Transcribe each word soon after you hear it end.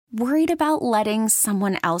Worried about letting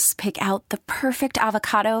someone else pick out the perfect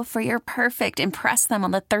avocado for your perfect impress them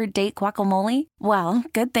on the third date guacamole? Well,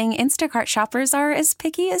 good thing Instacart shoppers are as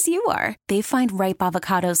picky as you are. They find ripe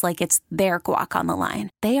avocados like it's their guac on the line.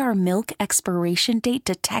 They are milk expiration date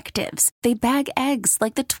detectives. They bag eggs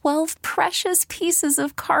like the 12 precious pieces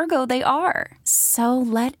of cargo they are. So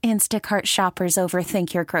let Instacart shoppers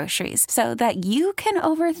overthink your groceries so that you can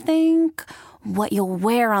overthink what you'll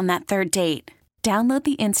wear on that third date. Download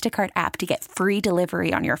the Instacart app to get free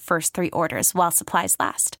delivery on your first 3 orders while supplies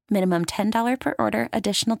last. Minimum $10 per order.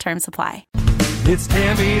 Additional terms apply. It's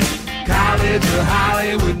Tammy's College of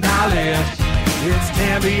Hollywood Knowledge. It's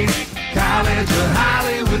Tammy's College of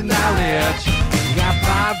Hollywood Knowledge. We got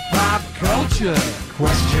pop culture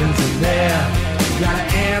questions in there. You gotta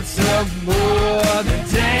answer more than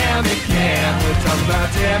Tammy can. We're talking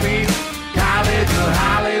about Tammy's College of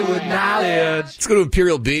Hollywood Knowledge. Let's go to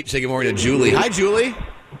Imperial Beach. Say good morning to Julie. Hi, Julie.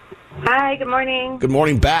 Hi, good morning. Good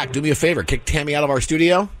morning back. Do me a favor. Kick Tammy out of our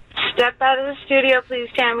studio. Step out of the studio, please,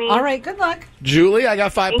 Tammy. All right, good luck. Julie, I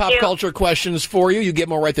got 5 Thank pop you. culture questions for you. You get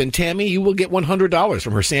more right than Tammy. You will get $100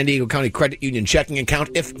 from her San Diego County Credit Union checking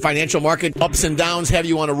account. If financial market ups and downs have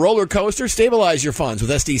you on a roller coaster, stabilize your funds with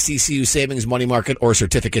SDCCU Savings, Money Market, or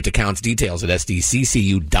Certificate Accounts. Details at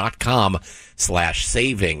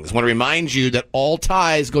sdccu.com/savings. I want to remind you that all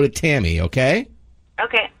ties go to Tammy, okay?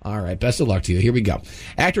 Okay. All right, best of luck to you. Here we go.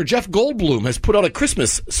 Actor Jeff Goldblum has put out a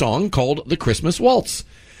Christmas song called The Christmas Waltz.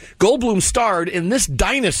 Goldblum starred in this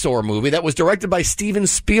dinosaur movie that was directed by Steven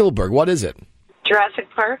Spielberg. What is it? Jurassic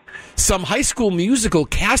Park. Some High School Musical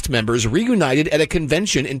cast members reunited at a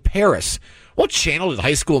convention in Paris. What channel did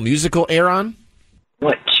High School Musical air on?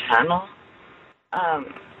 What channel?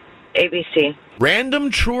 ABC.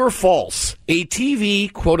 Random True or False, a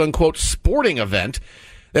TV quote-unquote sporting event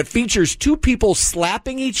that features 2 people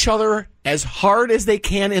slapping each other as hard as they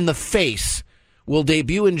can in the face, will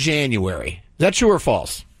debut in January. Is that true or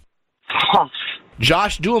false? False.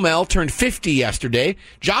 Josh Duhamel turned 50 yesterday.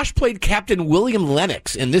 Josh played Captain William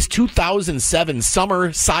Lennox in this 2007 summer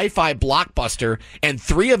sci-fi blockbuster and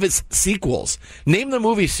 3 of its sequels. Name the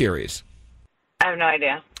movie series. I have no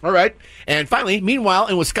idea. All right. And finally, meanwhile,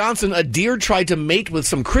 in Wisconsin, a deer tried to mate with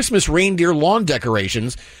some Christmas reindeer lawn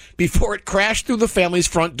decorations before it crashed through the family's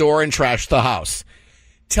front door and trashed the house.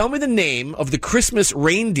 Tell me the name of the Christmas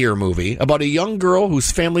reindeer movie about a young girl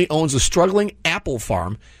whose family owns a struggling apple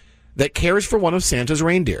farm that cares for one of Santa's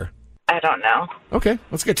reindeer. I don't know. Okay,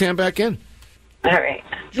 let's get Tam back in. All right.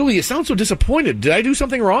 Julie, you sound so disappointed. Did I do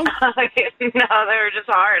something wrong? No, they were just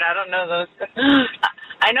hard. I don't know those.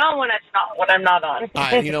 I know when I'm not on.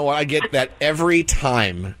 You know what? I get that every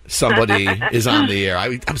time somebody is on the air.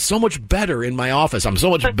 I'm so much better in my office. I'm so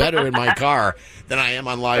much better in my car than I am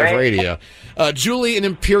on live radio. Julie in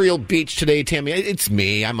Imperial Beach today, Tammy. It's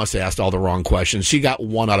me. I must have asked all the wrong questions. She got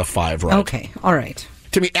 1 out of 5 right. Okay, all right.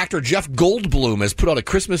 Timmy, actor Jeff Goldblum has put out a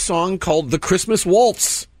Christmas song called The Christmas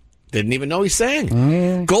Waltz. Didn't even know he sang.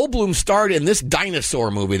 Goldblum starred in this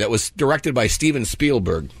dinosaur movie that was directed by Steven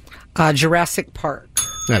Spielberg. Jurassic Park.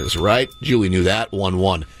 That is right. Julie knew that.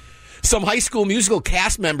 1-1. Some High School Musical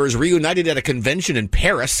cast members reunited at a convention in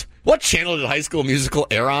Paris. What channel did High School Musical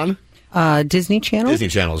air on? Disney Channel. Disney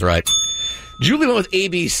Channel is right. Julie went with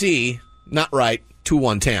ABC. Not right.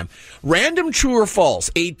 2-1 Tam. Random True or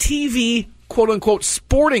False, a TV quote-unquote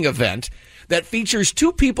sporting event that features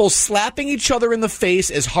 2 people slapping each other in the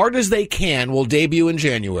face as hard as they can will debut in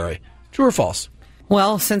January. True or false?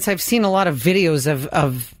 Well, since I've seen a lot of videos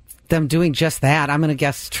of them doing just that, I'm going to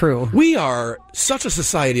guess true. We are such a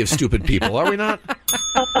society of stupid people, are we not?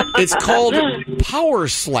 It's called Power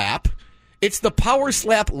Slap. It's the Power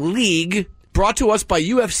Slap League, brought to us by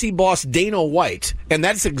UFC boss Dana White, and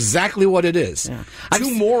that's exactly what it is. Yeah.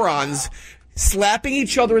 2 morons slapping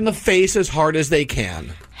each other in the face as hard as they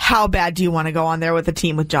can. How bad do you want to go on there with a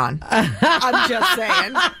team with John? I'm just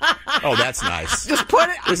saying. Oh, that's nice. Just put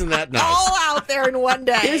it Isn't that nice? all out there in one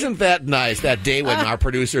day. Isn't that nice? That day when our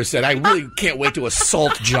producer said, I really can't wait to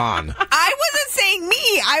assault John. I wasn't saying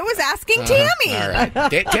me. I was asking Tammy. All right.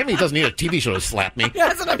 Tammy doesn't need a TV show to slap me.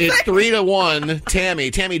 That's what I'm It's saying. 3-1.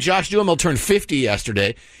 Tammy, Josh Duhamel turned 50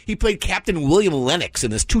 yesterday. He played Captain William Lennox in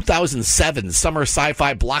this 2007 summer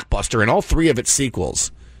sci-fi blockbuster and all 3 of its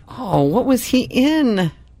sequels. Oh, what was he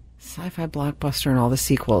in? Sci-fi blockbuster and all the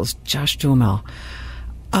sequels. Josh Duhamel.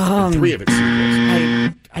 3 of its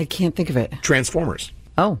sequels. I can't think of it. Transformers.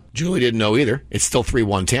 Oh. Julie didn't know either. It's still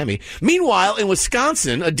 3-1 Tammy. Meanwhile, in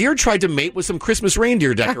Wisconsin, a deer tried to mate with some Christmas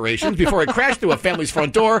reindeer decorations before it crashed through a family's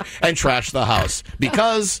front door and trashed the house.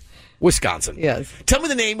 Because Wisconsin. Yes. Tell me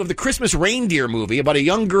the name of the Christmas reindeer movie about a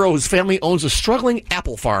young girl whose family owns a struggling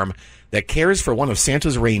apple farm that cares for one of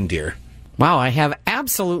Santa's reindeer. Wow, I have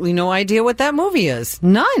absolutely no idea what that movie is.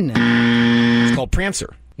 None. It's called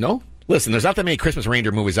Prancer. No? Listen, there's not that many Christmas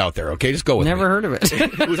reindeer movies out there, okay? Just go with Never me. heard of it.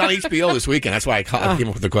 It was on HBO this weekend. That's why I came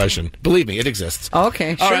up with the question. Believe me, it exists.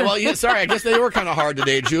 Okay, All sure. right, well, sorry, I guess they were kind of hard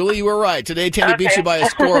today, Julie. You were right. Today, Tammy beats you by a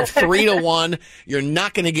score of 3-1. You're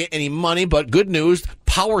not going to get any money, but good news,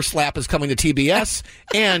 Power Slap is coming to TBS,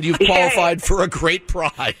 and you've qualified for a great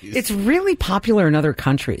prize. It's really popular in other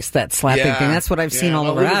countries, that slapping Yeah. thing. That's what I've seen all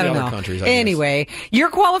well, over. I don't other know. countries, I guess. Anyway, you're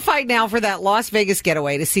qualified now for that Las Vegas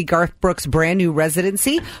getaway to see Garth Brooks' brand new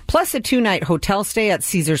residency, plus a 2-night hotel stay at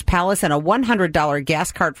Caesars Palace and a $100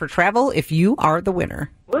 gas card for travel if you are the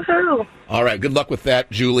winner. Woohoo! All right, good luck with that,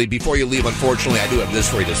 Julie. Before you leave, unfortunately, I do have this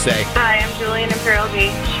for you to say. Hi, I'm Julie in Imperial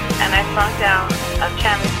Beach, and I flunked out of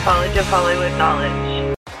Tammy's College of Hollywood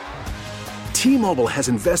Knowledge. T-Mobile has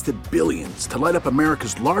invested billions to light up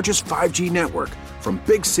America's largest 5G network, from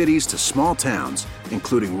big cities to small towns,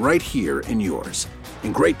 including right here in yours.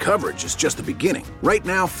 And great coverage is just the beginning. Right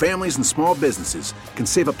now, families and small businesses can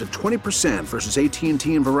save up to 20% versus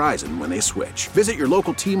AT&T and Verizon when they switch. Visit your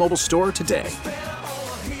local T-Mobile store today.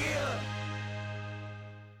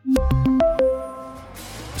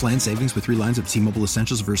 Plan savings with 3 lines of T-Mobile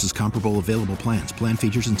Essentials versus comparable available plans. Plan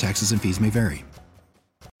features and taxes and fees may vary.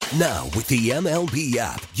 Now, with the MLB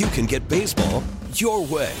app, you can get baseball your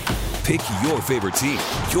way. Pick your favorite team,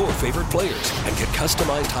 your favorite players, and get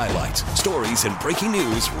customized highlights, stories, and breaking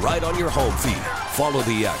news right on your home feed. Follow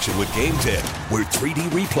the action with Game 10, where 3D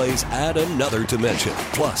replays add another dimension.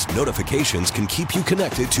 Plus, notifications can keep you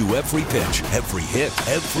connected to every pitch, every hit,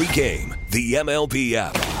 every game. The MLB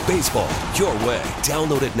app. Baseball your way.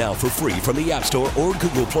 Download it now for free from the App Store or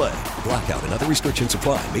Google Play. Blackout and other restrictions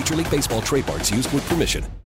apply. Major League Baseball trademarks used with permission.